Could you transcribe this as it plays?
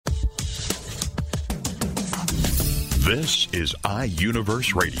This is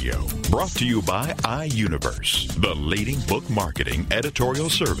iUniverse Radio, brought to you by iUniverse, the leading book marketing,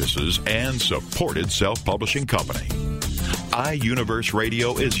 editorial services, and supported self-publishing company. iUniverse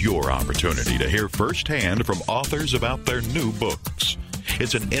Radio is your opportunity to hear firsthand from authors about their new books.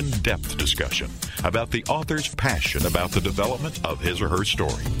 It's an in-depth discussion about the author's passion about the development of his or her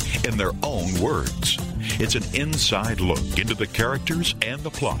story in their own words. It's an inside look into the characters and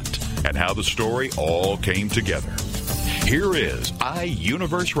the plot and how the story all came together. Here is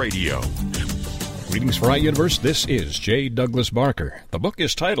iUniverse Radio. Greetings for iUniverse. This is J. Douglas Barker. The book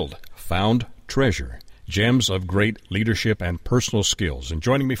is titled Found Treasure, Gems of Great Leadership and Personal Skills. And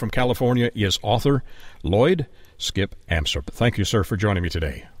joining me from California is author Lloyd Skip Amstrup. Thank you, sir, for joining me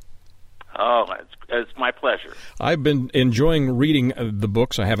today. Oh, it's my pleasure. I've been enjoying reading the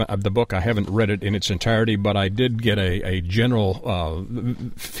books. I haven't read it in its entirety, but I did get a general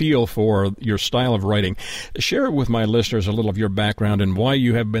feel for your style of writing. Share with my listeners a little of your background and why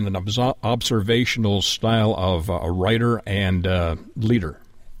you have been an observational style of a writer and leader.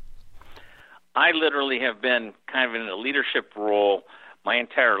 I literally have been kind of in a leadership role my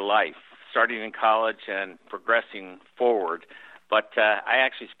entire life, starting in college and progressing forward. But I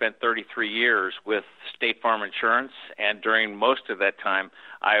actually spent 33 years with State Farm Insurance, and during most of that time,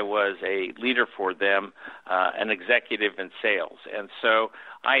 I was a leader for them, an executive in sales. And so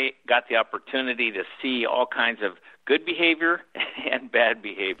I got the opportunity to see all kinds of good behavior and bad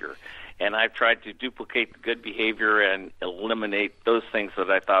behavior. And I've tried to duplicate the good behavior and eliminate those things that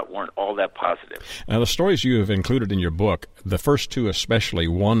I thought weren't all that positive. Now, the stories you have included in your book, the first two especially,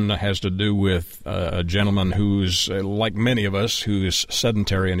 one has to do with a gentleman who's, like many of us, who's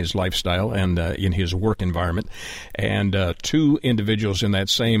sedentary in his lifestyle and in his work environment, and two individuals in that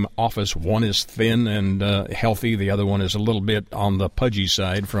same office. One is thin and healthy. The other one is a little bit on the pudgy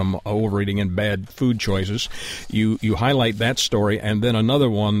side from overeating and bad food choices. You highlight that story, and then another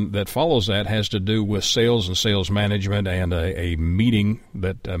one that follows that has to do with sales and sales management and a meeting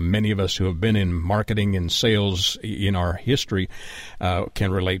that many of us who have been in marketing and sales in our history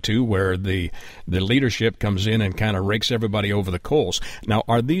can relate to, where the leadership comes in and kind of rakes everybody over the coals. Now,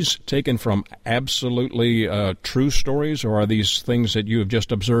 are these taken from absolutely true stories, or are these things that you have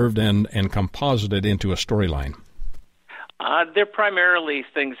just observed and composited into a storyline? They're primarily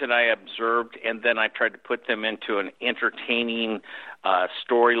things that I observed, and then I tried to put them into an entertaining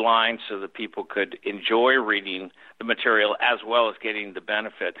storyline so that people could enjoy reading the material as well as getting the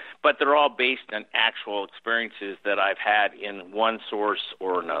benefit. But they're all based on actual experiences that I've had in one source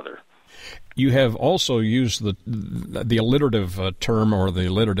or another. You have also used the alliterative term or the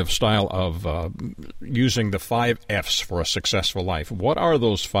alliterative style of using the 5 F's for a successful life. What are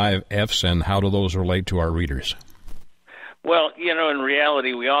those 5 F's, and how do those relate to our readers? Well, in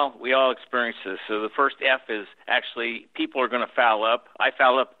reality, we all experience this. So the first F is actually people are going to foul up. I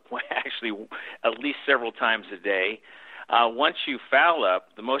foul up actually at least several times a day. Once you foul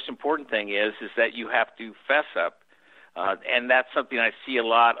up, the most important thing is that you have to fess up, and that's something I see a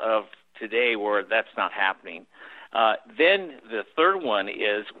lot of today where that's not happening. Then the third one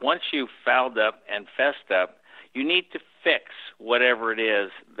is once you've fouled up and fessed up, you need to fix whatever it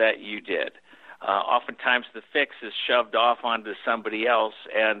is that you did. Oftentimes the fix is shoved off onto somebody else,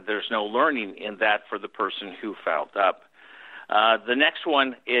 and there's no learning in that for the person who fouled up. The next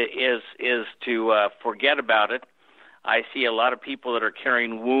one is to forget about it. I see a lot of people that are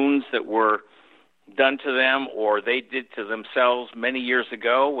carrying wounds that were done to them or they did to themselves many years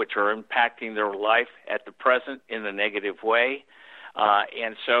ago, which are impacting their life at the present in a negative way.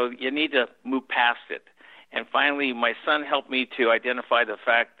 And so you need to move past it. And finally, my son helped me to identify the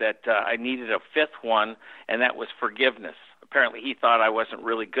fact that I needed a fifth one, and that was forgiveness. Apparently, he thought I wasn't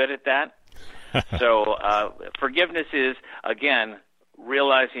really good at that. So forgiveness is, again,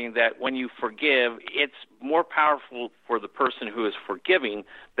 realizing that when you forgive, it's more powerful for the person who is forgiving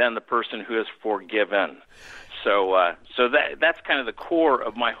than the person who is forgiven. So that's kind of the core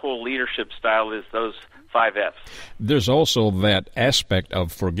of my whole leadership style is those 5 F's. There's also that aspect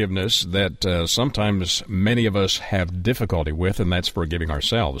of forgiveness that sometimes many of us have difficulty with, and that's forgiving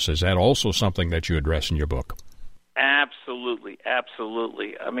ourselves. Is that also something that you address in your book? Absolutely,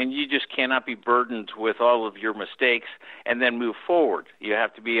 absolutely. I mean, you just cannot be burdened with all of your mistakes and then move forward. You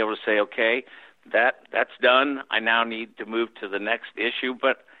have to be able to say, okay, that's done. I now need to move to the next issue.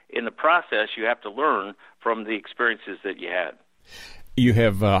 But in the process, you have to learn from the experiences that you had. You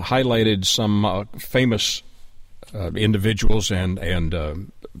have highlighted some famous individuals and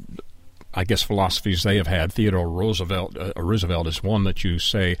I guess, philosophies they have had. Theodore Roosevelt is one that you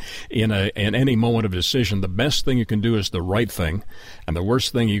say, in any moment of decision, the best thing you can do is the right thing, and the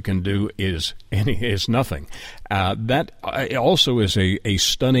worst thing you can do is nothing. That also is a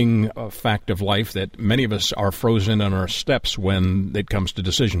stunning fact of life, that many of us are frozen on our steps when it comes to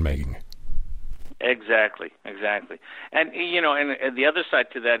decision making. Exactly. And, and the other side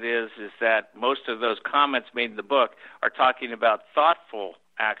to that is that most of those comments made in the book are talking about thoughtful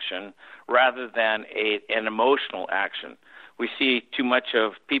action rather than an emotional action. We see too much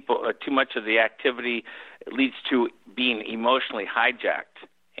of the activity leads to being emotionally hijacked.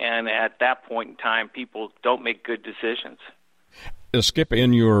 And at that point in time, people don't make good decisions. Skip,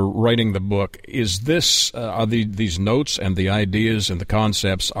 in your writing the book, is this are these notes and the ideas and the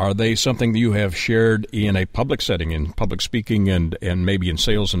concepts, are they something that you have shared in a public setting, in public speaking and maybe in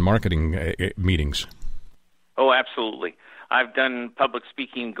sales and marketing meetings? Oh, absolutely. I've done public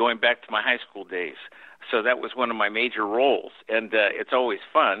speaking going back to my high school days, so that was one of my major roles, and it's always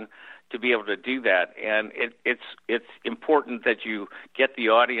fun to be able to do that. And it's important that you get the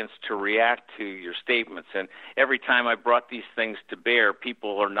audience to react to your statements. And every time I brought these things to bear,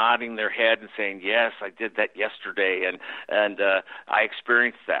 people are nodding their head and saying, yes, I did that yesterday, and I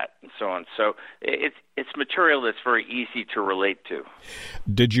experienced that, and so on. So it's material that's very easy to relate to.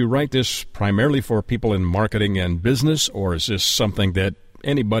 Did you write this primarily for people in marketing and business, or is this something that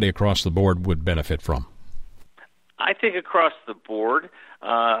anybody across the board would benefit from? I think across the board.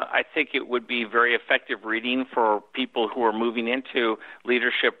 I think it would be very effective reading for people who are moving into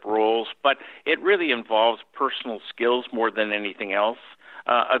leadership roles, but it really involves personal skills more than anything else.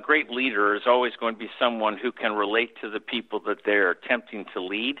 A great leader is always going to be someone who can relate to the people that they're attempting to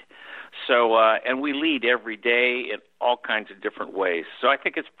lead. So, and we lead every day in all kinds of different ways. So I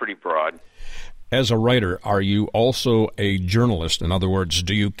think it's pretty broad. As a writer, are you also a journalist? In other words,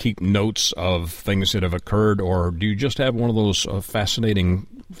 do you keep notes of things that have occurred, or do you just have one of those fascinating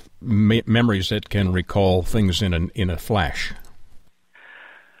memories that can recall things in a flash?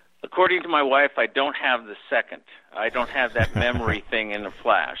 According to my wife, I don't have the second. I don't have that memory thing in a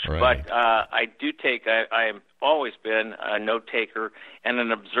flash. Right. But I do take, I have always been a note taker and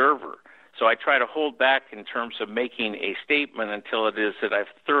an observer. So I try to hold back in terms of making a statement until it is that I've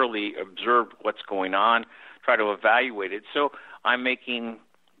thoroughly observed what's going on, try to evaluate it. So I'm making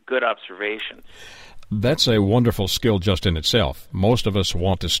good observations. That's a wonderful skill just in itself. Most of us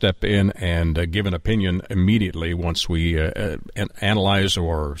want to step in and give an opinion immediately once we analyze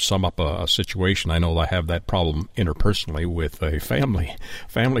or sum up a situation. I know I have that problem interpersonally with a family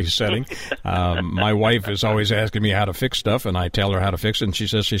setting. My wife is always asking me how to fix stuff, and I tell her how to fix it, and she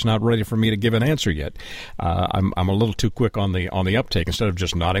says she's not ready for me to give an answer yet. I'm a little too quick on the uptake, instead of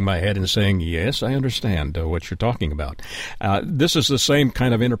just nodding my head and saying, yes, I understand what you're talking about. This is the same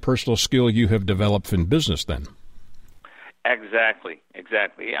kind of interpersonal skill you have developed in business, then. Exactly.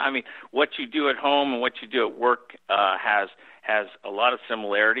 I mean, what you do at home and what you do at work has a lot of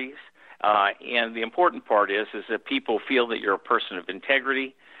similarities, and the important part is that people feel that you're a person of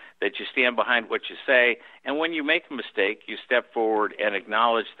integrity, that you stand behind what you say, and when you make a mistake, you step forward and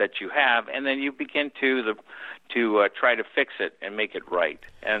acknowledge that you have, and then you begin to try to fix it and make it right.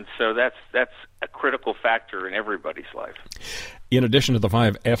 And so that's a critical factor in everybody's life. In addition to the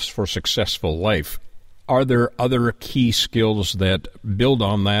 5 F's for successful life, are there other key skills that build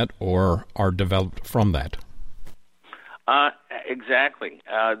on that or are developed from that? Exactly.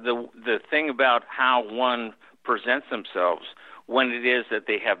 The thing about how one presents themselves when it is that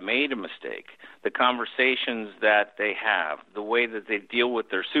they have made a mistake, the conversations that they have, the way that they deal with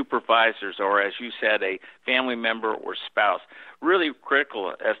their supervisors or, as you said, a family member or spouse, really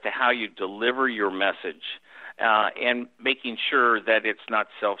critical as to how you deliver your message. And making sure that it's not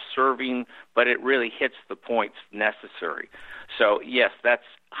self-serving, but it really hits the points necessary. So, yes, that's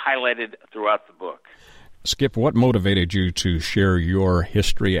highlighted throughout the book. Skip, what motivated you to share your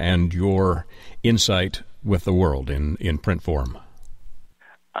history and your insight with the world in print form?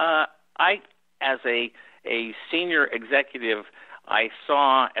 As a senior executive, I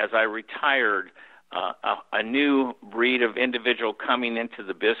saw, as I retired, a new breed of individual coming into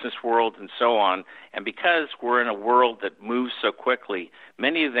the business world and so on. And because we're in a world that moves so quickly,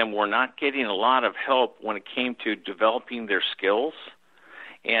 many of them were not getting a lot of help when it came to developing their skills.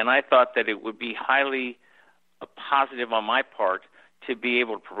 And I thought that it would be highly positive on my part to be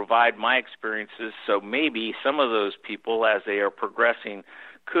able to provide my experiences, so maybe some of those people, as they are progressing,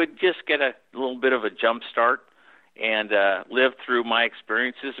 could just get a little bit of a jump start and live through my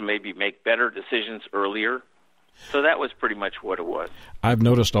experiences and maybe make better decisions earlier. So that was pretty much what it was. I've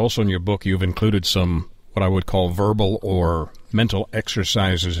noticed also in your book you've included some what I would call verbal or mental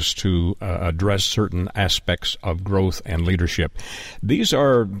exercises to address certain aspects of growth and leadership. These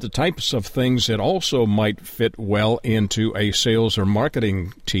are the types of things that also might fit well into a sales or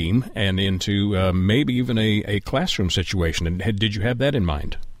marketing team and into maybe even a classroom situation. And did you have that in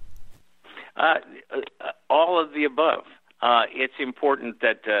mind? All of the above. It's important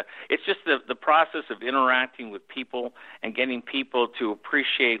that it's just the process of interacting with people and getting people to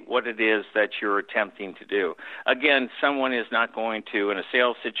appreciate what it is that you're attempting to do. Again, someone is not going to, in a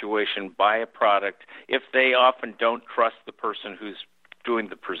sales situation, buy a product if they often don't trust the person who's doing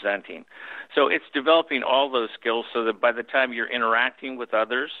the presenting. So it's developing all those skills so that by the time you're interacting with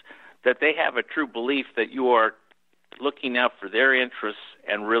others, that they have a true belief that you are looking out for their interests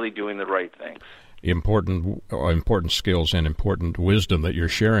and really doing the right things. Important skills and important wisdom that you're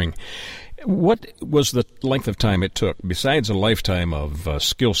sharing. What was the length of time it took, besides a lifetime of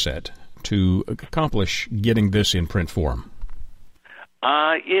skill set, to accomplish getting this in print form?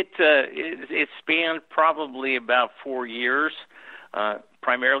 It spanned probably about 4 years,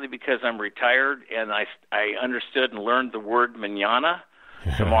 primarily because I'm retired and I understood and learned the word mañana,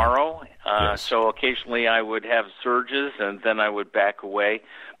 tomorrow. Yes. So occasionally I would have surges and then I would back away.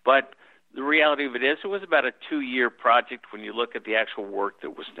 But the reality of it is, it was about a 2-year project when you look at the actual work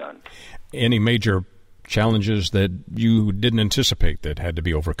that was done. Any major challenges that you didn't anticipate that had to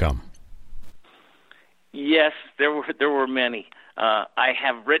be overcome? Yes, there were many. I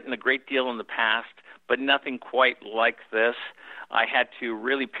have written a great deal in the past, but nothing quite like this. I had to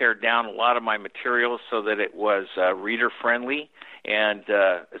really pare down a lot of my material so that it was reader-friendly and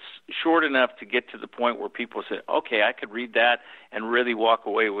short enough to get to the point where people said, okay, I could read that and really walk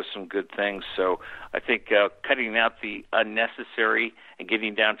away with some good things. So I think cutting out the unnecessary and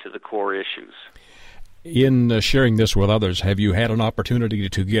getting down to the core issues. In sharing this with others, have you had an opportunity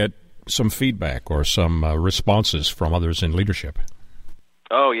to get some feedback or some responses from others in leadership?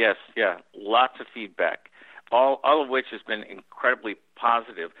 Oh, yes, yeah, lots of feedback. All of which has been incredibly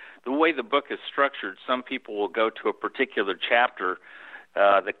positive. The way the book is structured, some people will go to a particular chapter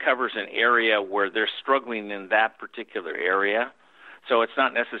that covers an area where they're struggling in that particular area. So it's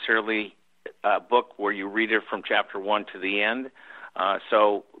not necessarily a book where you read it from chapter 1 to the end.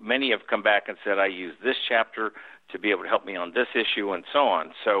 So many have come back and said, I use this chapter to be able to help me on this issue and so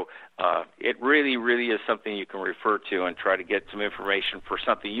on. So it really, really is something you can refer to and try to get some information for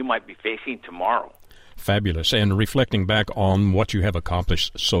something you might be facing tomorrow. Fabulous. And reflecting back on what you have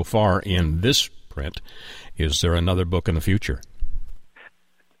accomplished so far in this print, is there another book in the future?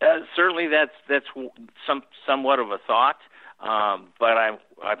 Certainly that's somewhat of a thought, but I'm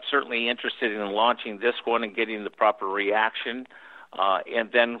certainly interested in launching this one and getting the proper reaction,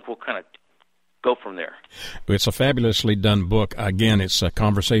 and then we'll kind of go from there. It's a fabulously done book. Again, it's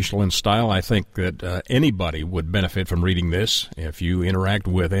conversational in style. I think that anybody would benefit from reading this. If you interact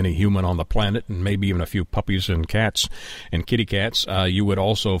with any human on the planet, and maybe even a few puppies and cats and kitty cats, you would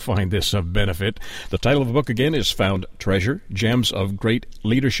also find this of benefit. The title of the book, again, is Found Treasure, Gems of Great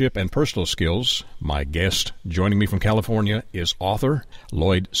Leadership and Personal Skills. My guest, joining me from California, is author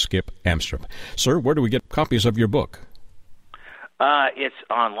Lloyd Skip Amstrup. Sir, where do we get copies of your book? It's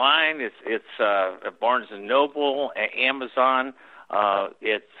online. It's at Barnes & Noble, Amazon.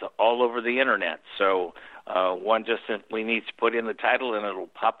 It's all over the Internet. So one just simply needs to put in the title and it'll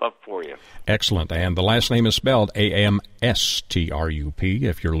pop up for you. Excellent. And the last name is spelled Amstrup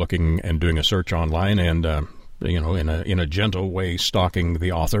if you're looking and doing a search online and in a gentle way, stalking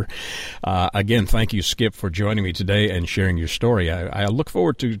the author. Again, thank you, Skip, for joining me today and sharing your story. I look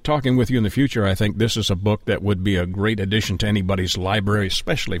forward to talking with you in the future. I think this is a book that would be a great addition to anybody's library,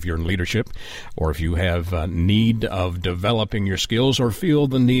 especially if you're in leadership or if you have a need of developing your skills or feel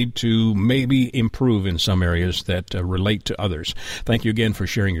the need to maybe improve in some areas that relate to others. Thank you again for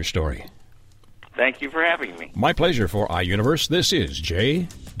sharing your story. Thank you for having me. My pleasure. For iUniverse, this is J.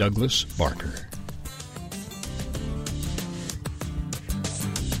 Douglas Barker.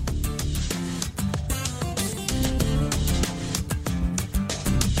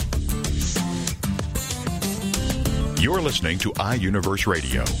 You're listening to iUniverse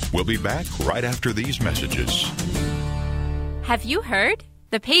Radio. We'll be back right after these messages. Have you heard?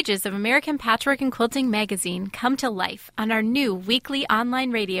 The pages of American Patchwork and Quilting magazine come to life on our new weekly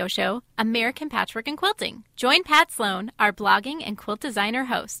online radio show, American Patchwork and Quilting. Join Pat Sloan, our blogging and quilt designer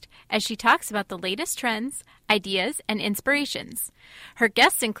host, as she talks about the latest trends, ideas, and inspirations. Her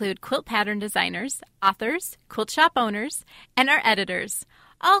guests include quilt pattern designers, authors, quilt shop owners, and our editors,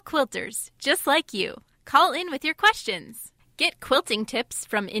 all quilters, just like you. Call in with your questions. Get quilting tips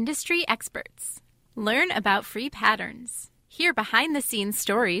from industry experts. Learn about free patterns. Hear behind-the-scenes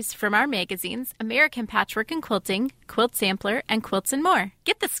stories from our magazines, American Patchwork and Quilting, Quilt Sampler, and Quilts and More.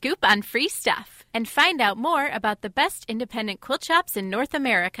 Get the scoop on free stuff and find out more about the best independent quilt shops in North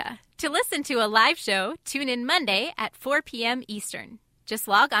America. To listen to a live show, tune in Monday at 4 p.m. Eastern. Just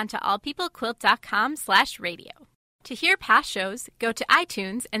log on to allpeoplequilt.com/radio. To hear past shows, go to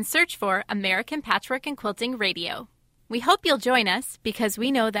iTunes and search for American Patchwork and Quilting Radio. We hope you'll join us because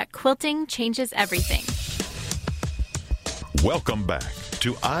we know that quilting changes everything. Welcome back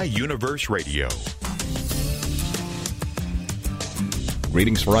to iUniverse Radio.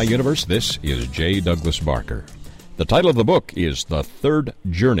 Greetings for iUniverse. This is J. Douglas Barker. The title of the book is The Third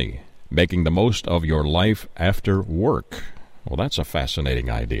Journey, Making the Most of Your Life After Work. Well, that's a fascinating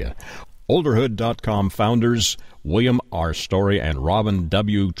idea. Olderhood.com founders William R. Storie and Robin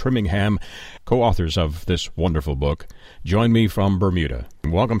W. Trimingham, co-authors of this wonderful book, join me from Bermuda.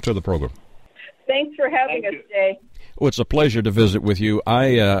 Welcome to the program. Thanks for having us, Jay. Well, it's a pleasure to visit with you. I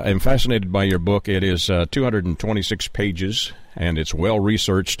am fascinated by your book. It is 226 pages, and it's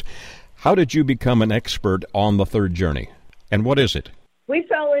well-researched. How did you become an expert on the third journey, and what is it? We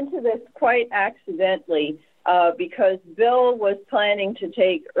fell into this quite accidentally because Bill was planning to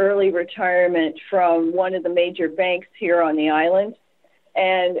take early retirement from one of the major banks here on the island,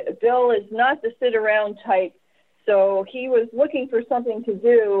 and Bill is not the sit-around type, so he was looking for something to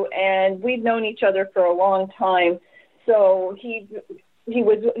do, and we've known each other for a long time. So he's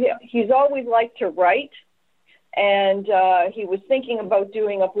always liked to write, and he was thinking about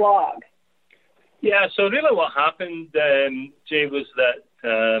doing a blog. Yeah, so really what happened, Jay, was that,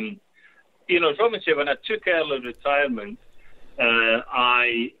 as Robin said, when I took early retirement,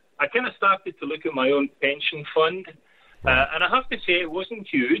 I kind of started to look at my own pension fund, and I have to say it wasn't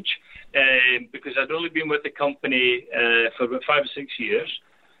huge because I'd only been with the company for about 5 or 6 years,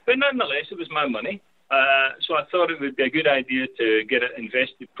 but nonetheless, it was my money. So I thought it would be a good idea to get it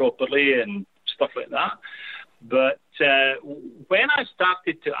invested properly and stuff like that. But when I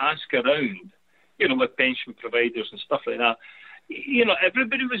started to ask around, with pension providers and stuff like that,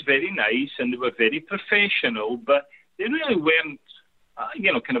 everybody was very nice and they were very professional, but they really weren't,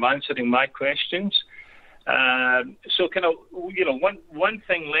 kind of answering my questions. So kind of, one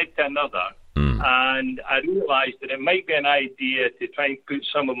thing led to another, and I realized that it might be an idea to try and put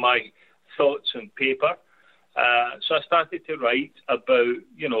some of my thoughts on paper. So I started to write about,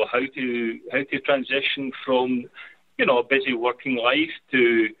 how to transition from, a busy working life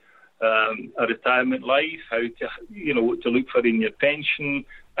to a retirement life, how to, what to look for in your pension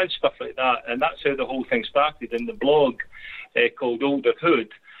and stuff like that. And that's how the whole thing started. In the blog called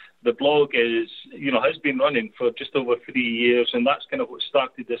Olderhood, the blog is, has been running for just over 3 years, and that's kind of what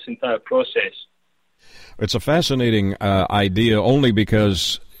started this entire process. It's a fascinating idea only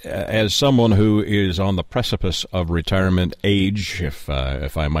because as someone who is on the precipice of retirement age, if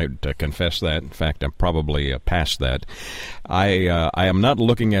I might confess that, in fact, I'm probably past that, I am not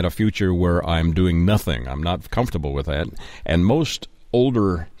looking at a future where I'm doing nothing. I'm not comfortable with that. And most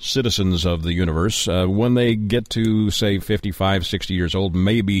older citizens of the universe, when they get to, say, 55, 60 years old,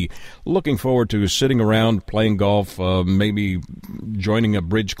 may be looking forward to sitting around, playing golf, maybe joining a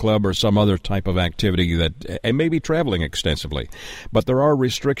bridge club or some other type of activity and maybe traveling extensively. But there are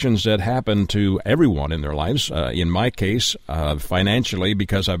restrictions that happen to everyone in their lives. In my case, financially,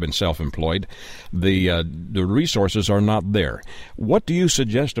 because I've been self-employed, the resources are not there. What do you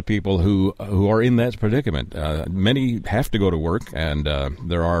suggest to people who are in that predicament? Many have to go to work, and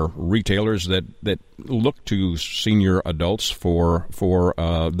there are retailers that look to senior adults for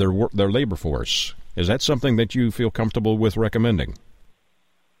their labor force. Is that something that you feel comfortable with recommending?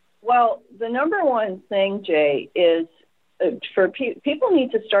 Well, the number one thing, Jay, is for people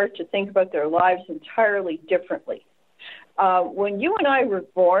need to start to think about their lives entirely differently. When you and I were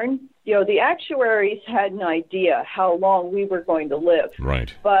born, the actuaries had an idea how long we were going to live.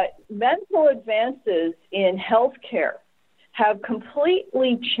 Right. But medical advances in healthcare have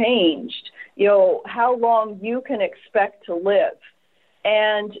completely changed, how long you can expect to live.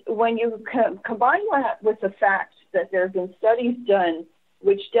 And when you combine that with the fact that there have been studies done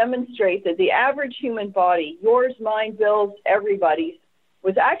which demonstrate that the average human body, yours, mine, Bill's, everybody's,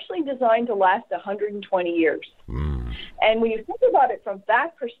 was actually designed to last 120 years. And when you think about it from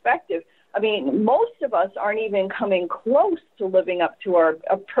that perspective, most of us aren't even coming close to living up to our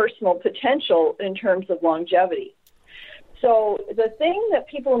personal potential in terms of longevity. So the thing that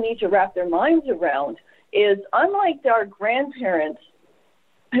people need to wrap their minds around is, unlike our grandparents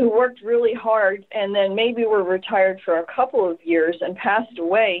who worked really hard and then maybe were retired for a couple of years and passed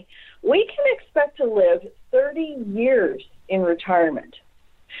away, we can expect to live 30 years in retirement.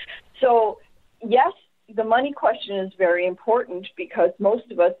 So, yes, the money question is very important because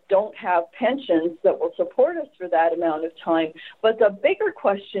most of us don't have pensions that will support us for that amount of time. But the bigger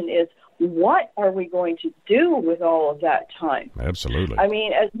question is, what are we going to do with all of that time? Absolutely. I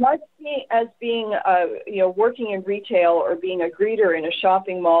mean, as much as being, working in retail or being a greeter in a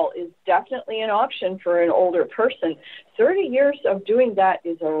shopping mall is definitely an option for an older person, 30 years of doing that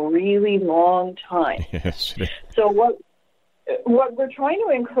is a really long time. Yes. So what we're trying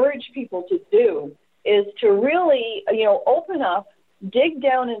to encourage people to do is to really, open up, dig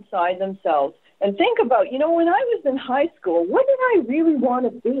down inside themselves, and think about, when I was in high school, what did I really want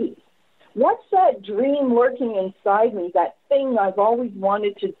to be? What's that dream lurking inside me, that thing I've always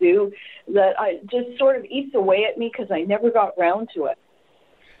wanted to do that I just sort of eats away at me because I never got round to it?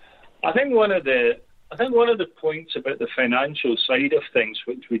 I think one of the points about the financial side of things,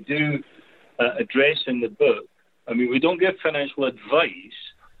 which we do address in the book, I mean, we don't give financial advice,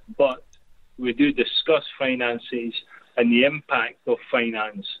 but we do discuss finances and the impact of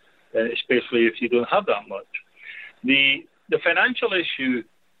finance, especially if you don't have that much. The financial issue,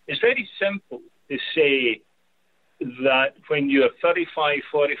 it's very simple to say that when you're 35,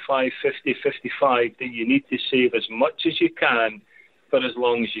 45, 50, 55, that you need to save as much as you can for as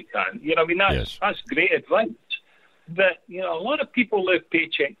long as you can. That's great advice. But, a lot of people live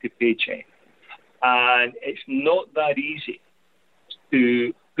paycheck to paycheck, and it's not that easy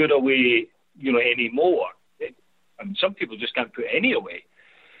to put away, any more. Some people just can't put any away.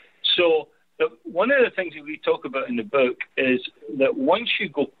 So one of the things that we talk about in the book is that once you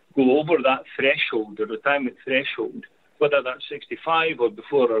go over that threshold, the retirement threshold, whether that's 65 or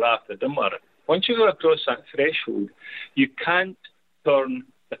before or after, doesn't matter. Once you go across that threshold, you can't turn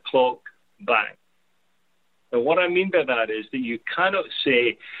the clock back. And what I mean by that is that you cannot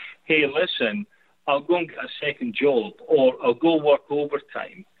say, hey, listen, I'll go and get a second job or I'll go work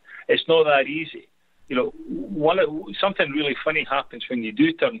overtime. It's not that easy. Something really funny happens when you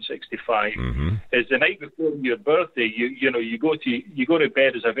do turn 65. Mm-hmm. Is the night before your birthday, you go to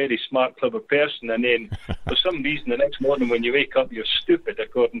bed as a very smart, clever person, and then for some reason the next morning when you wake up, you're stupid,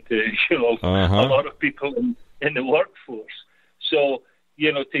 according to a lot of people in the workforce. So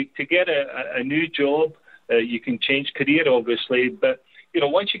to get a new job, you can change career, obviously, but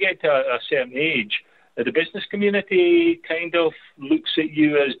once you get to a certain age, the business community kind of looks at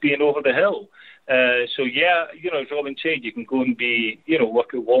you as being over the hill. As Robin said, you can go and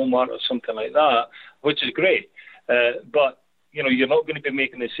work at Walmart or something like that, which is great. But, you're not going to be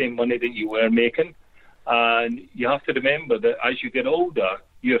making the same money that you were making. And you have to remember that as you get older,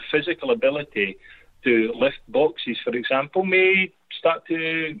 your physical ability to lift boxes, for example, may start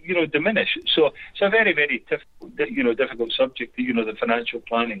to, diminish. So it's a very, very difficult subject, the financial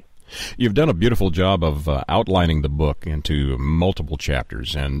planning. You've done a beautiful job of outlining the book into multiple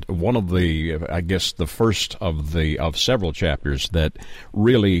chapters, and one of the, I guess, the first of several chapters that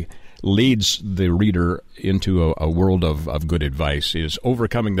really leads the reader into a world of good advice is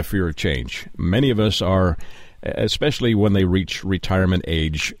overcoming the fear of change. Many of us are, especially when they reach retirement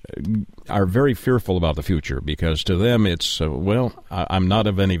age, are very fearful about the future because to them it's, I'm not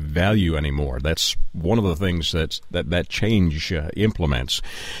of any value anymore. That's one of the things that change implements.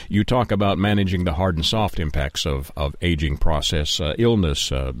 You talk about managing the hard and soft impacts of aging process,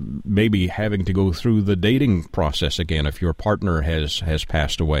 illness, maybe having to go through the dating process again if your partner has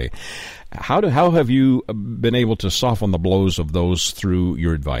passed away. How have you been able to soften the blows of those through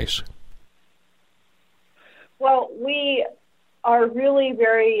your advice? Well, we are really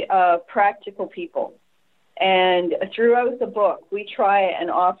very practical people. And throughout the book, we try and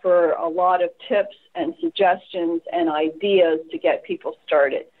offer a lot of tips and suggestions and ideas to get people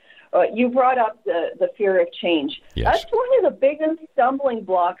started. You brought up the fear of change. Yes. That's one of the biggest stumbling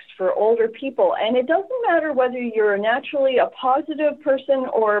blocks for older people. And it doesn't matter whether you're naturally a positive person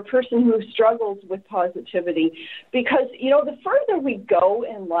or a person who struggles with positivity. Because, the further we go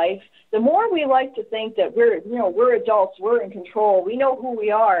in life, the more we like to think that we're adults, we're in control, we know who we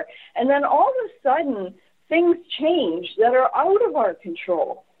are. And then all of a sudden, things change that are out of our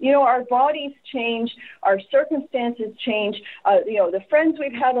control. Our bodies change, our circumstances change. The friends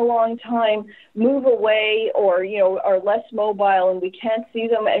we've had a long time move away or, are less mobile and we can't see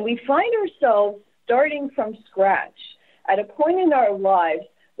them. And we find ourselves starting from scratch at a point in our lives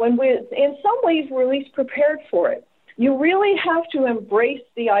when in some ways we're least prepared for it. You really have to embrace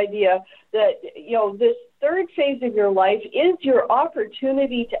the idea that, this third phase of your life is your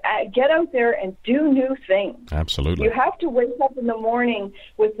opportunity to get out there and do new things. Absolutely. You have to wake up in the morning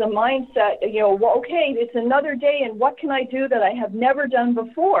with the mindset, okay, it's another day, and what can I do that I have never done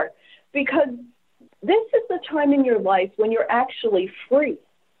before? Because this is the time in your life when you're actually free.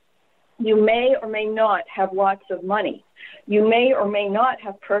 You may or may not have lots of money. You may or may not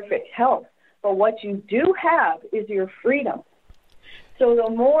have perfect health. But what you do have is your freedom. So the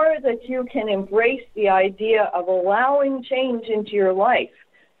more that you can embrace the idea of allowing change into your life,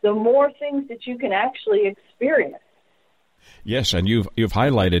 the more things that you can actually experience. Yes, and you've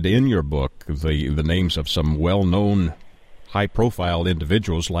highlighted in your book the names of some well-known, high-profile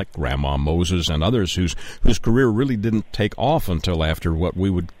individuals like Grandma Moses and others whose career really didn't take off until after what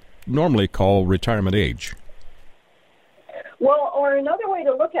we would normally call retirement age. Well, or another way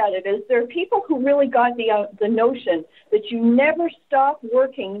to look at it is there are people who really got the notion that you never stop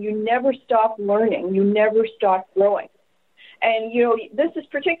working, you never stop learning, you never stop growing. And, this is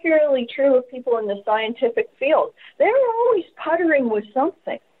particularly true of people in the scientific field. They're always puttering with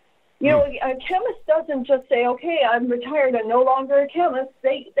something. A chemist doesn't just say, okay, I'm retired, I'm no longer a chemist.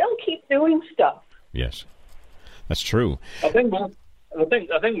 They'll keep doing stuff. Yes, that's true. I think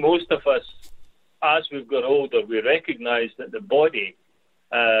most of us, as we've got older, we recognize that the body,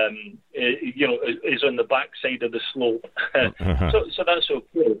 is on the backside of the slope. So that's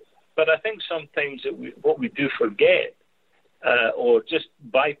okay. But I think sometimes what we do forget, or just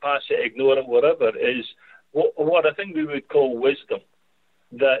bypass it, ignore it, whatever, is what I think we would call wisdom.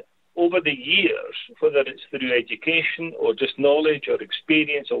 That over the years, whether it's through education or just knowledge or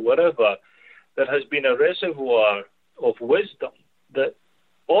experience or whatever, there has been a reservoir of wisdom that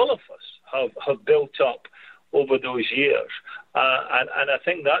all of us have built up over those years. And I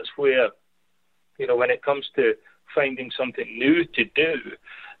think that's where, when it comes to finding something new to do,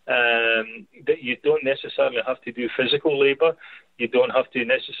 that you don't necessarily have to do physical labor. You don't have to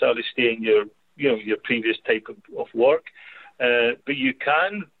necessarily stay in your previous type of work. But you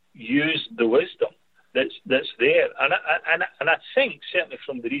can use the wisdom that's there. And I think, certainly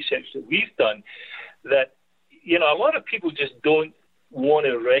from the research that we've done, that, a lot of people just don't want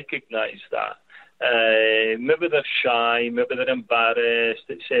to recognize that. Maybe they're shy, maybe they're embarrassed,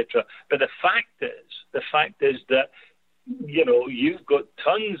 etc. But the fact is that, you've got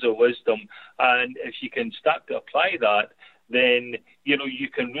tons of wisdom, and if you can start to apply that, then, you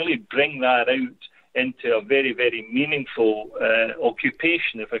can really bring that out into a very, very meaningful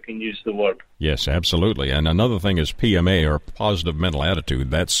occupation, if I can use the word. Yes, absolutely. And another thing is PMA, or positive mental attitude.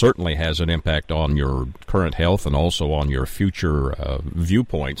 That certainly has an impact on your current health and also on your future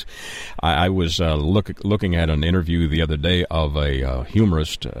viewpoints. I was looking at an interview the other day of a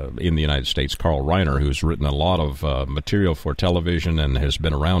humorist in the United States, Carl Reiner, who's written a lot of material for television and has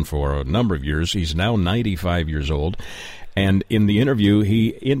been around for a number of years. He's now 95 years old. And in the interview,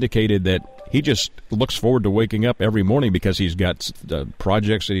 he indicated that he just looks forward to waking up every morning because he's got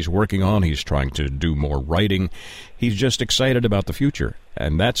projects that he's working on. He's trying to do more writing. He's just excited about the future.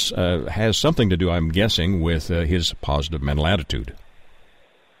 And that's has something to do, I'm guessing, with his positive mental attitude.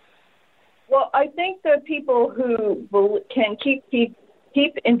 Well, I think that people who can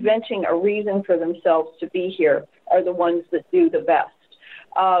keep inventing a reason for themselves to be here are the ones that do the best.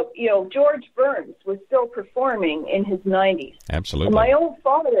 George Burns was still performing in his 90s. Absolutely. And my own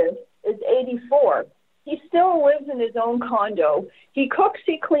father is 84. He still lives in his own condo. He cooks,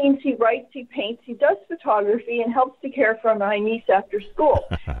 he cleans, he writes, he paints, he does photography, and helps to care for my niece after school.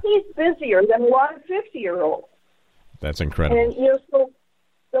 He's busier than a lot of 50-year-olds. That's incredible. And, so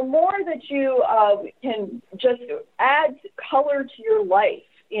the more that you can just add color to your life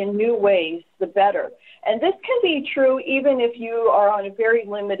in new ways, the better. And this can be true even if you are on a very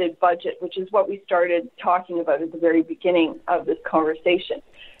limited budget, which is what we started talking about at the very beginning of this conversation.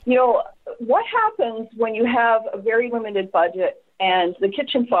 What happens when you have a very limited budget and the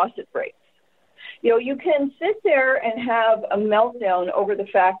kitchen faucet breaks? You can sit there and have a meltdown over the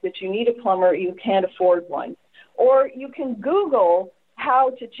fact that you need a plumber, you can't afford one. Or you can Google how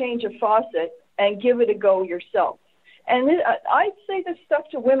to change a faucet and give it a go yourself. And I say this stuff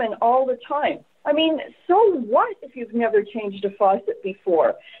to women all the time. I mean, so what if you've never changed a faucet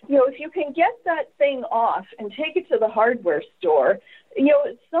before? If you can get that thing off and take it to the hardware store,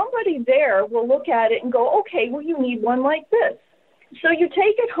 somebody there will look at it and go, okay, well, you need one like this. So you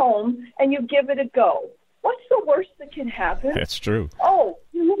take it home and you give it a go. What's the worst that can happen? That's true. Oh,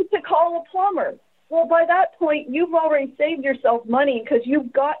 you need to call a plumber. Well, by that point, you've already saved yourself money because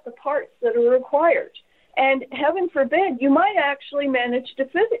you've got the parts that are required. And heaven forbid, you might actually manage to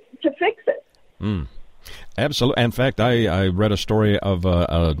fix it. Absolutely. In fact, I read a story of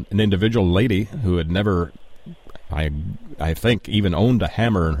an individual lady who had never, I think, even owned a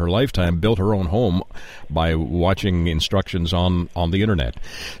hammer in her lifetime, built her own home by watching instructions on the Internet.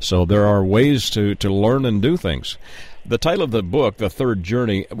 So there are ways to learn and do things. The title of the book, The Third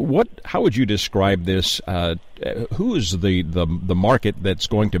Journey, how would you describe this? Who is the market that's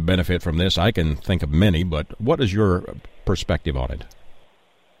going to benefit from this? I can think of many, but what is your perspective on it?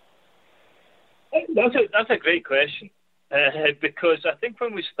 That's a great question, because I think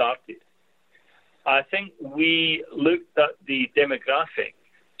when we started, I think we looked at the demographic,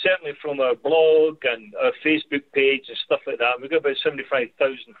 certainly from our blog and our Facebook page and stuff like that. We've got about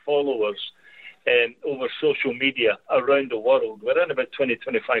 75,000 followers over social media around the world. We're in about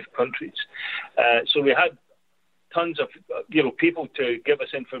 25 countries. So we had tons of people to give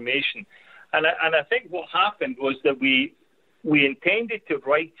us information. And I think what happened was that we intended to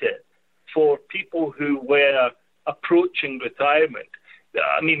write it for people who were approaching retirement.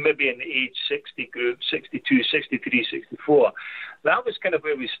 I mean, maybe in the age 60 group, 62, 63, 64. That was kind of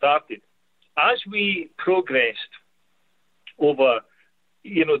where we started. As we progressed over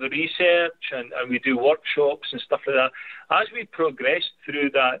the research and we do workshops and stuff like that. As we progressed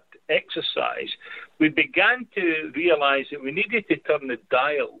through that exercise, we began to realize that we needed to turn the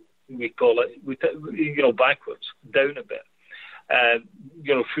dial, we call it, backwards, down a bit,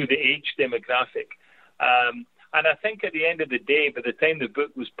 through the age demographic. And I think at the end of the day, by the time the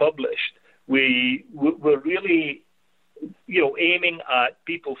book was published, we were really, aiming at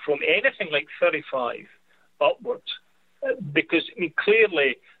people from anything like 35 upwards. Because,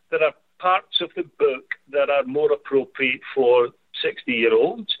 clearly there are parts of the book that are more appropriate for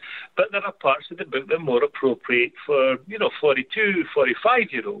 60-year-olds, but there are parts of the book that are more appropriate for, 42,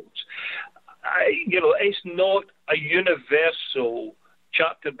 45-year-olds. It's not a universal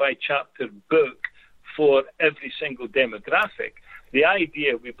chapter-by-chapter book for every single demographic. The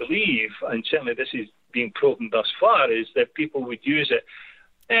idea, we believe, and certainly this is being proven thus far, is that people would use it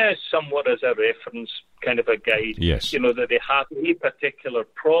somewhat as a reference, kind of a guide, yes. That they have a particular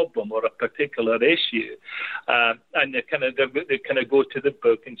problem or a particular issue, and they kind of go to the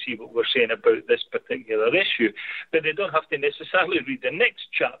book and see what we're saying about this particular issue. But they don't have to necessarily read the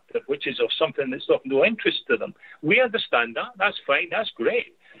next chapter, which is of something that's of no interest to them. We understand that. That's fine. That's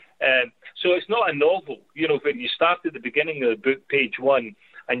great. So it's not a novel. When you start at the beginning of the book, page 1,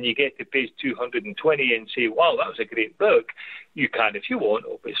 and you get to page 220 and say, wow, that was a great book. You can if you want,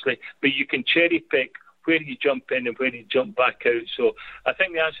 obviously, but you can cherry pick where you jump in and where you jump back out. So I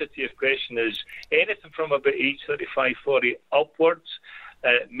think the answer to your question is anything from about age 35, 40 upwards,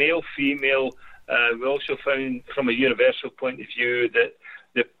 male, female. We also found from a universal point of view that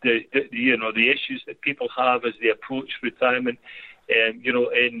the issues that people have as they approach retirement,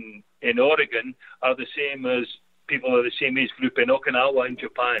 in Oregon are the same as people of the same age group in Okinawa in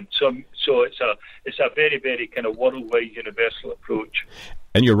Japan. So it's a very, very kind of worldwide universal approach.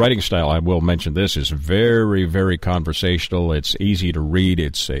 And your writing style, I will mention this, is very, very conversational. It's easy to read.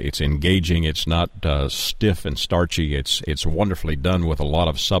 It's engaging. It's not stiff and starchy. It's wonderfully done with a lot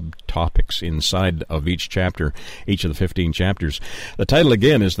of subtopics inside of each chapter, each of the 15 chapters. The title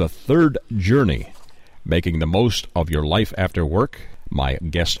again is The Third Journey, Making the Most of Your Life After Work. My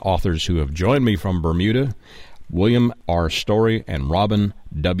guest authors who have joined me from Bermuda, William R. Storie and Robin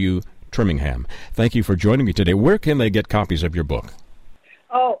W. Trimingham. Thank you for joining me today. Where can they get copies of your book?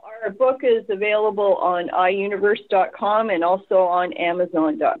 Oh, our book is available on iUniverse.com and also on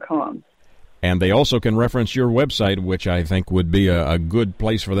Amazon.com. And they also can reference your website, which I think would be a good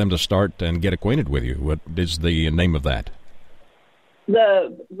place for them to start and get acquainted with you. What is the name of that?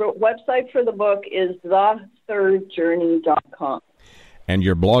 The website for the book is thethirdjourney.com. And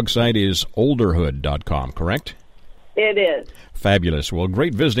your blog site is olderhood.com, correct? It is. Fabulous. Well,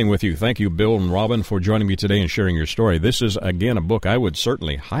 great visiting with you. Thank you, Bill and Robin, for joining me today and sharing your story. This is, again, a book I would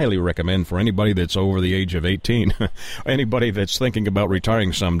certainly highly recommend for anybody that's over the age of 18, anybody that's thinking about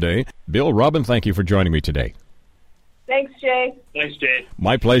retiring someday. Bill, Robin, thank you for joining me today. Thanks, Jay. Thanks, Jay.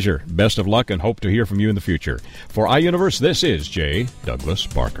 My pleasure. Best of luck and hope to hear from you in the future. For iUniverse, this is J. Douglas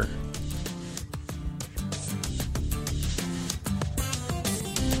Barker.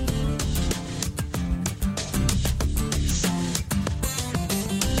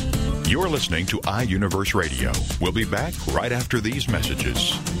 You're listening to iUniverse Radio. We'll be back right after these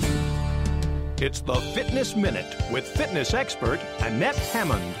messages. It's the Fitness Minute with fitness expert Annette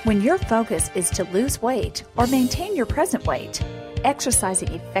Hammond. When your focus is to lose weight or maintain your present weight,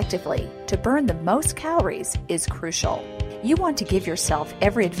 exercising effectively to burn the most calories is crucial. You want to give yourself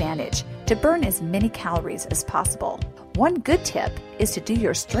every advantage to burn as many calories as possible. One good tip is to do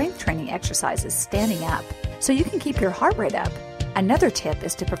your strength training exercises standing up so you can keep your heart rate up. Another tip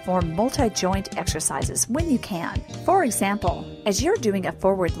is to perform multi-joint exercises when you can. For example, as you're doing a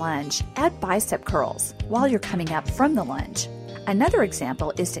forward lunge, add bicep curls while you're coming up from the lunge. Another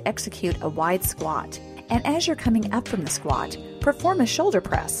example is to execute a wide squat And as you're coming up from the squat, perform a shoulder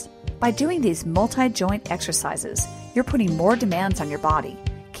press. By doing these multi-joint exercises, you're putting more demands on your body,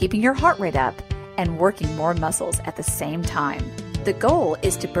 keeping your heart rate up, and working more muscles at the same time. The goal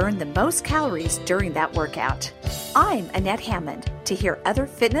is to burn the most calories during that workout. I'm Annette Hammond. To hear other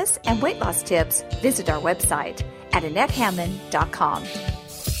fitness and weight loss tips, visit our website at AnnetteHammond.com.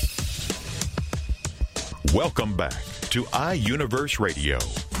 Welcome back to iUniverse Radio.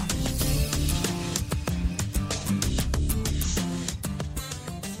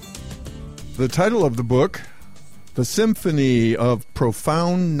 The title of the book, The Symphony of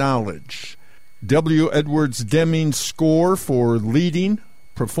Profound Knowledge. W. Edwards Deming's score for leading,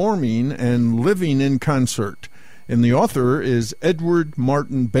 performing, and living in concert. And the author is Edward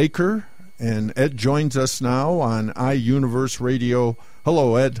Martin Baker, and Ed joins us now on iUniverse Radio.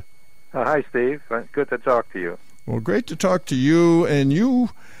 Hello, Ed. Hi, Steve. Good to talk to you. Well, great to talk to you. And you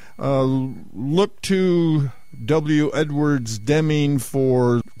look to W. Edwards Deming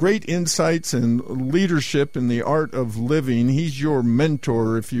for great insights and leadership in the art of living. He's your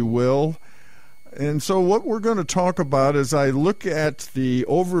mentor, if you will. And so what we're going to talk about as I look at the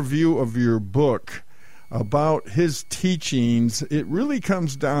overview of your book about his teachings, it really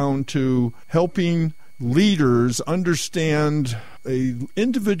comes down to helping leaders understand an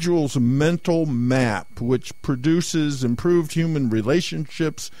individual's mental map, which produces improved human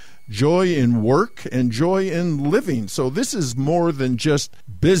relationships, joy in work, and joy in living. So this is more than just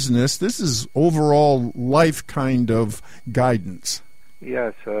business. This is overall life kind of guidance.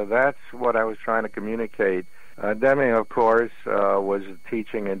 Yes, that's what I was trying to communicate. Deming, of course, was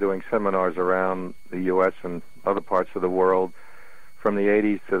teaching and doing seminars around the U.S. and other parts of the world from the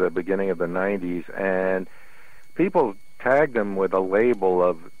 80s to the beginning of the 90s, and people tagged him with a label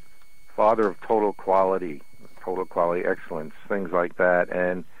of father of total quality excellence, things like that,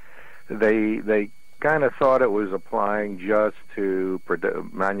 and they kind of thought it was applying just to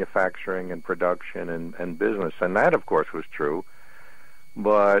manufacturing and production and business, and that, of course, was true.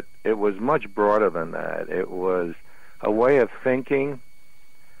 But it was much broader than that. It was a way of thinking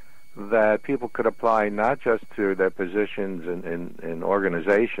that people could apply not just to their positions in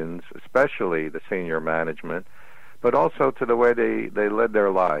organizations, especially the senior management, but also to the way they led their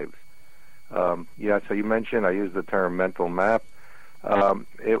lives. So you mentioned, I used the term mental map.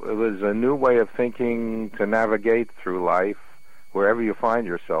 It was a new way of thinking to navigate through life wherever you find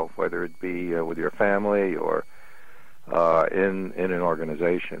yourself, whether it be with your family or in an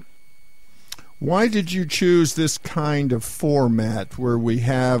organization. Why did you choose this kind of format where we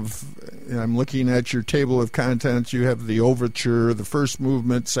have, I'm looking at your table of contents, you have the overture, the first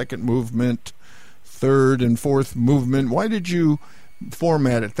movement, second movement, third and fourth movement. Why did you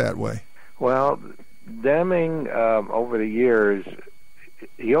format it that way? Well, Deming, over the years,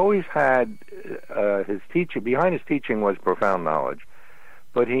 he always had his teaching, behind his teaching was profound knowledge,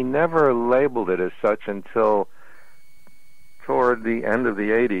 but he never labeled it as such until toward the end of the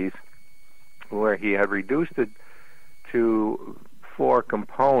 80s, where he had reduced it to 4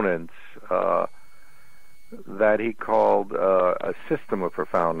 components that he called a system of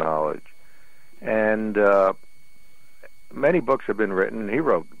profound knowledge. And many books have been written. He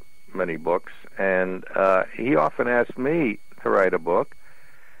wrote many books, and he often asked me to write a book,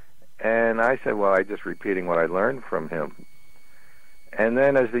 and I said, well, I'm just repeating what I learned from him. And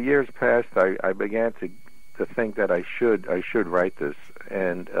then as the years passed, I began to think that I should write this,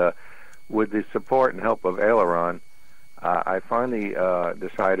 and with the support and help of Aileron, I finally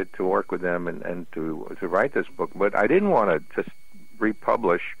decided to work with them and to write this book. But I didn't want to just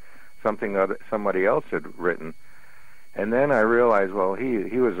republish something that somebody else had written. And then I realized, well,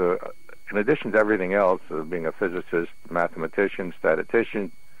 he was in addition to everything else, being a physicist, mathematician,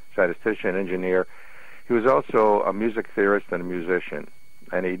 statistician, engineer, he was also a music theorist and a musician.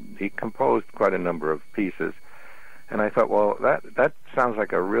 And he composed quite a number of pieces, and I thought, well, that sounds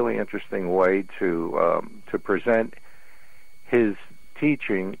like a really interesting way to present his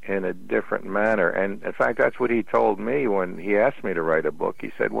teaching in a different manner. And in fact, that's what he told me when he asked me to write a book.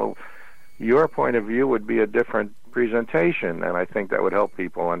 He said, well, your point of view would be a different presentation, and I think that would help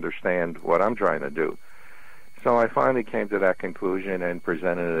people understand what I'm trying to do. So I finally came to that conclusion and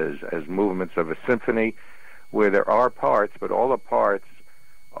presented it as movements of a symphony, where there are parts, but all the parts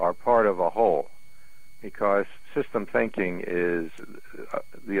are part of a whole, because system thinking is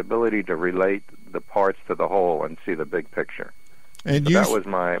the ability to relate the parts to the whole and see the big picture. And so that was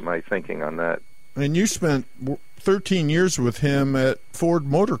my thinking on that. And you spent 13 years with him at Ford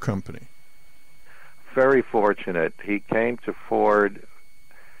Motor Company. Very fortunate. He came to Ford,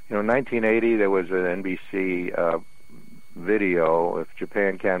 in 1980 there was an NBC video, If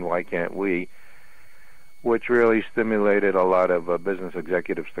Japan Can, Why Can't We?, which really stimulated a lot of business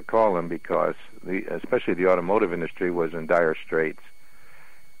executives to call him, because especially the automotive industry was in dire straits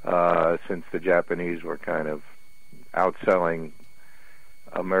since the Japanese were kind of outselling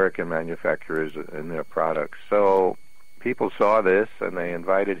American manufacturers in their products. So people saw this, and they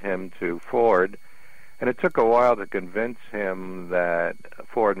invited him to Ford, and it took a while to convince him that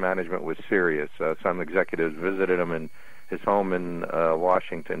Ford management was serious. Some executives visited him in his home in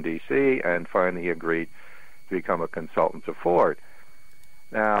Washington, D.C., and finally he agreed to become a consultant to Ford.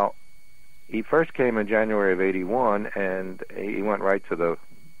 Now, he first came in January of 81, and he went right to the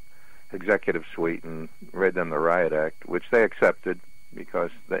executive suite and read them the Riot Act, which they accepted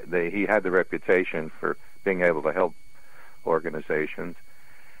because he had the reputation for being able to help organizations.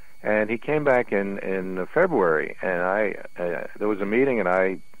 And he came back in February, and there was a meeting, and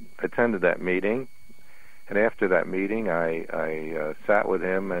I attended that meeting. And after that meeting, I sat with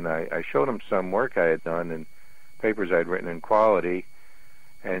him, and I showed him some work I had done in papers I'd written in quality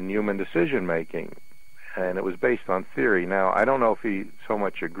and human decision-making. And it was based on theory. Now, I don't know if he so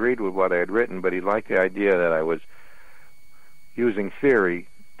much agreed with what I had written, but he liked the idea that I was using theory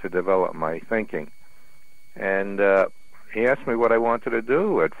to develop my thinking. And he asked me what I wanted to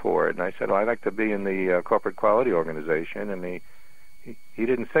do at Ford, and I said, well, I'd like to be in the corporate quality organization. And he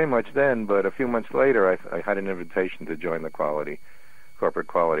didn't say much then, but a few months later I had an invitation to join the corporate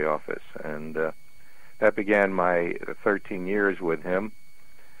quality office. And that began my 13 years with him,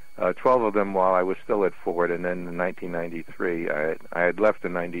 12 of them while I was still at Ford, and then in 1993, I had left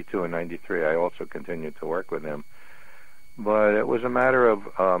in 92 and 93. I also continued to work with him. But it was a matter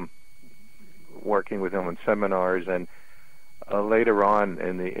of working with him in seminars, and later on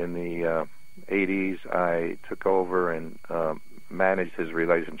in the 80s, I took over and managed his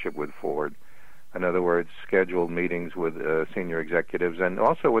relationship with Ford. In other words, scheduled meetings with senior executives and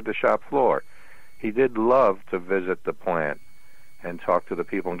also with the shop floor. He did love to visit the plant and talk to the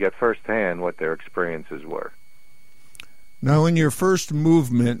people and get firsthand what their experiences were. Now, in your first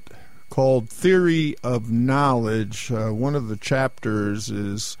movement called Theory of Knowledge, one of the chapters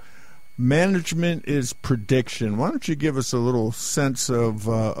is Management is Prediction. Why don't you give us a little sense of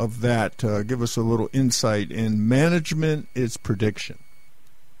that? Give us a little insight in Management is Prediction.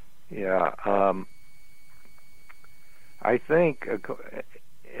 Yeah. I think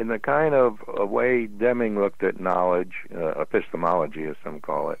in the kind of a way Deming looked at knowledge, epistemology as some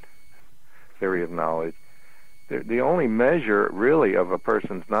call it, theory of knowledge, the only measure really of a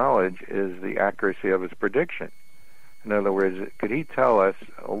person's knowledge is the accuracy of his prediction. In other words, could he tell us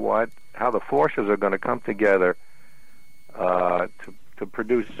how the forces are going to come together to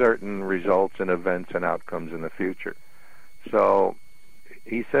produce certain results and events and outcomes in the future? So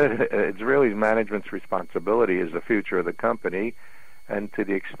he said it's really management's responsibility is the future of the company, and to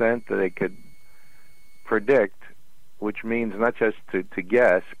the extent that they could predict, which means not just to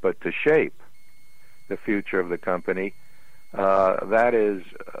guess, but to shape the future of the company, that is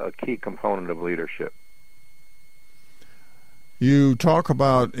a key component of leadership. You talk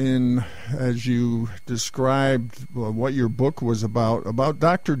about, as you described what your book was about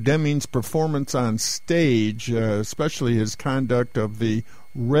Dr. Deming's performance on stage, especially his conduct of the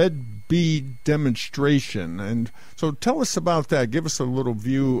red bead demonstration. And so tell us about that. Give us a little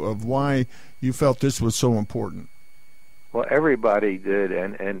view of why you felt this was so important. Well, everybody did,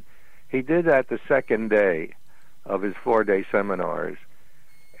 and he did that the second day of his 4-day seminars.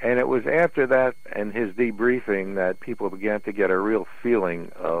 And it was after that and his debriefing that people began to get a real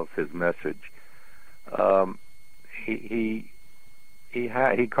feeling of his message. He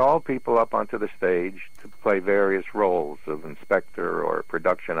called people up onto the stage to play various roles of inspector or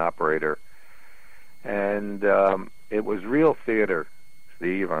production operator, and it was real theater,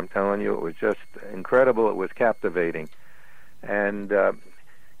 Steve. I'm telling you, it was just incredible. It was captivating, and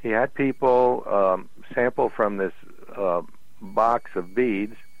he had people sample from this box of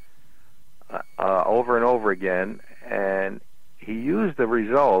beads over and over again, and he used the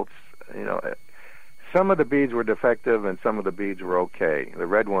results. Some of the beads were defective and some of the beads were okay. The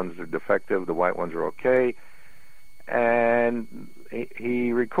red ones are defective, the white ones are okay. And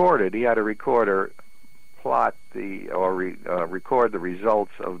he recorded. He had a recorder plot record the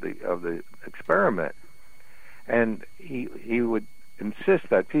results of the experiment. And he would insist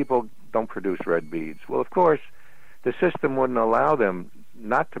that people don't produce red beads. Well, of course, the system wouldn't allow them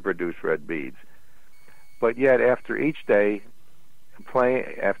not to produce red beads. But yet, after each day,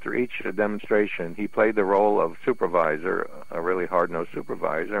 after each demonstration, he played the role of supervisor, a really hard-nosed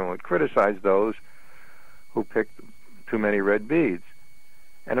supervisor, and would criticize those who picked too many red beads.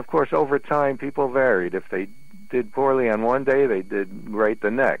 And of course, over time, people varied. If they did poorly on one day, they did great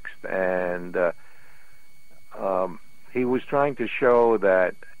the next. And he was trying to show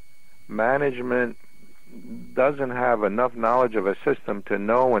that management doesn't have enough knowledge of a system to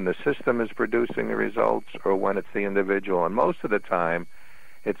know when the system is producing the results or when it's the individual. And most of the time,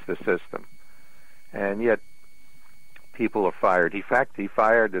 it's the system. And yet, people are fired. In fact, he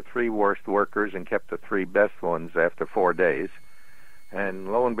fired the 3 worst workers and kept the 3 best ones after 4 days.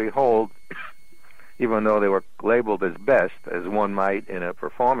 And lo and behold, even though they were labeled as best, as one might in a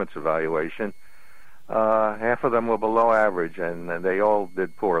performance evaluation, half of them were below average, and they all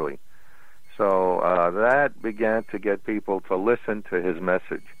did poorly. So that began to get people to listen to his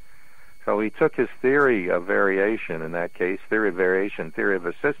message. So he took his theory of variation, in that case, theory of variation, theory of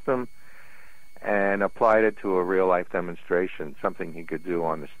a system, and applied it to a real-life demonstration, something he could do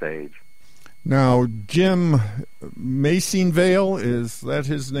on the stage. Now, Jim Macingvale, is that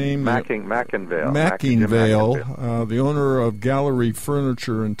his name? Macingvale. Macingvale, the owner of Gallery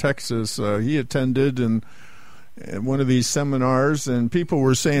Furniture in Texas. He attended one of these seminars, and people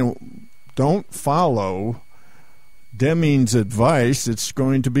were saying, don't follow Deming's advice. It's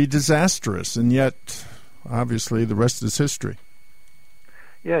going to be disastrous. And yet, obviously, the rest is history.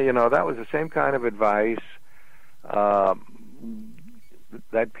 Yeah, that was the same kind of advice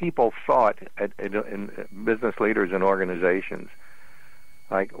that people thought in business leaders and organizations.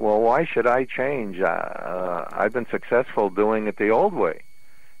 Like, well, why should I change? I've been successful doing it the old way.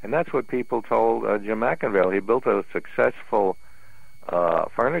 And that's what people told Jim Macingvale. He built a successful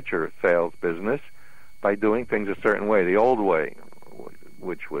furniture sales business by doing things a certain way, the old way,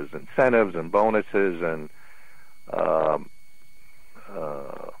 which was incentives and bonuses and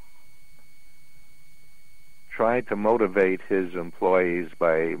tried to motivate his employees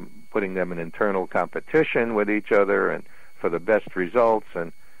by putting them in internal competition with each other and for the best results.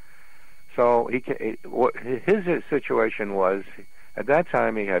 And so his situation was, at that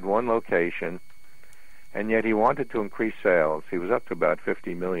time he had 1 location, and yet he wanted to increase sales. He was up to about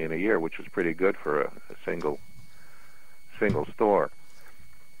 $50 million a year, which was pretty good for a single store.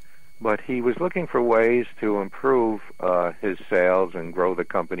 But he was looking for ways to improve his sales and grow the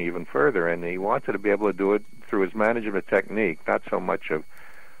company even further, and he wanted to be able to do it through his management technique, not so much of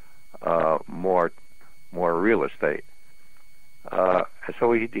more real estate.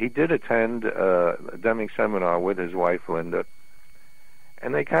 So he did attend a Deming seminar with his wife, Linda,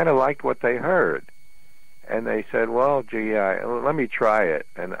 and they kind of liked what they heard. And they said, well, gee, let me try it.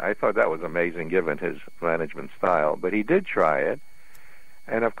 And I thought that was amazing given his management style. But he did try it.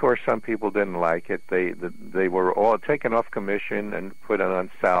 And, of course, some people didn't like it. They were all taken off commission and put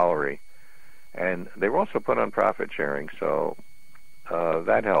on salary. And they were also put on profit sharing, so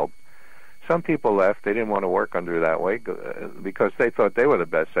that helped. Some people left. They didn't want to work under that way because they thought they were the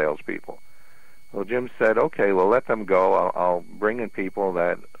best salespeople. Well, Jim said, okay, well, let them go. I'll bring in people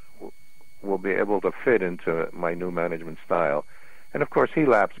that will be able to fit into my new management style. And, of course, he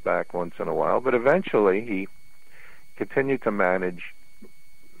lapsed back once in a while, but eventually he continued to manage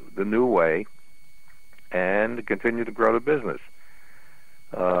the new way and continue to grow the business.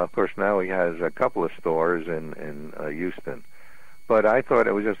 Of course, now he has a couple of stores in Houston. But I thought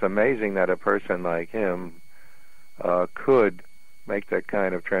it was just amazing that a person like him could make that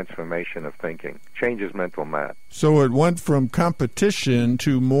kind of transformation of thinking, change his mental map. So it went from competition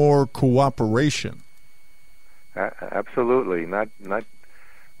to more cooperation. Absolutely, not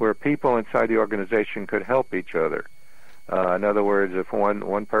where people inside the organization could help each other. In other words, if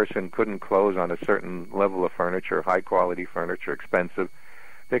one person couldn't close on a certain level of furniture, high-quality furniture, expensive,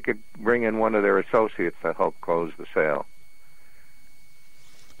 they could bring in one of their associates to help close the sale.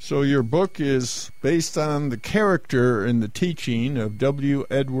 So your book is based on the character and the teaching of W.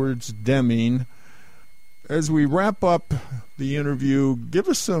 Edwards Deming. As we wrap up the interview, give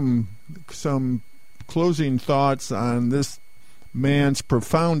us some closing thoughts on this man's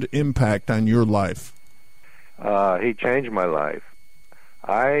profound impact on your life. He changed my life.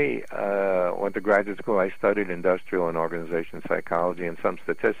 I went to graduate school. I studied industrial and organization psychology and some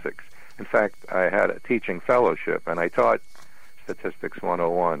statistics. In fact, I had a teaching fellowship, and I taught Statistics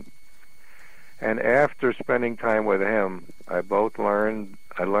 101. And after spending time with him, I learned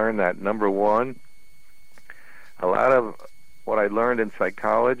that, number one, a lot of what I learned in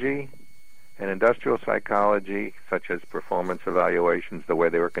psychology and industrial psychology, such as performance evaluations, the way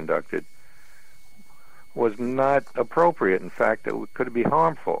they were conducted, was not appropriate. In fact, it could be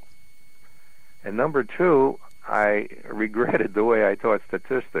harmful. And number two, I regretted the way I taught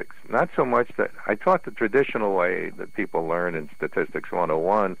statistics. Not so much that I taught the traditional way that people learn in Statistics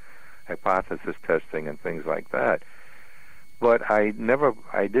 101, hypothesis testing and things like that. But I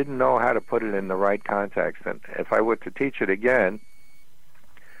didn't know how to put it in the right context. And if I were to teach it again,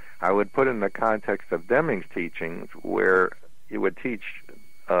 I would put in the context of Deming's teachings, where he would teach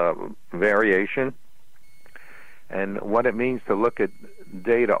variation and what it means to look at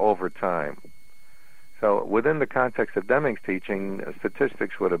data over time. So within the context of Deming's teaching,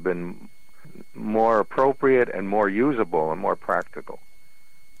 statistics would have been more appropriate and more usable and more practical.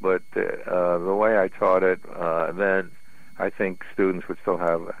 But the way I taught it, then I think students would still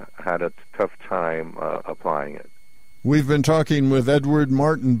have had a tough time applying it. We've been talking with Edward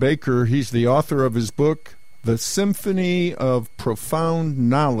Martin Baker. He's the author of his book, The Symphony of Profound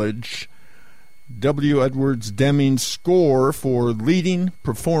Knowledge, W. Edwards Deming's score for leading,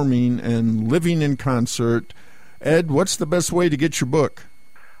 performing, and living in concert. Ed, what's the best way to get your book?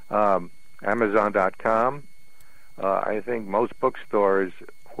 Amazon.com. I think most bookstores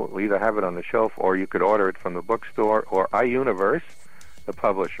will either have it on the shelf or you could order it from the bookstore or iUniverse, the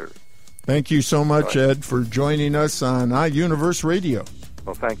publisher. Thank you so much, Ed, for joining us on iUniverse Radio.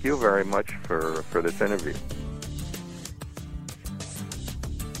 Well, thank you very much for this interview.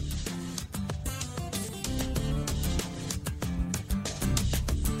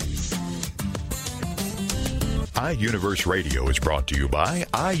 iUniverse Radio is brought to you by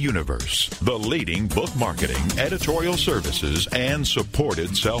iUniverse, the leading book marketing, editorial services, and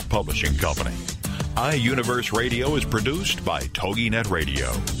supported self-publishing company. iUniverse Radio is produced by TogiNet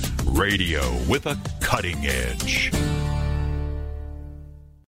Radio. Radio with a cutting edge.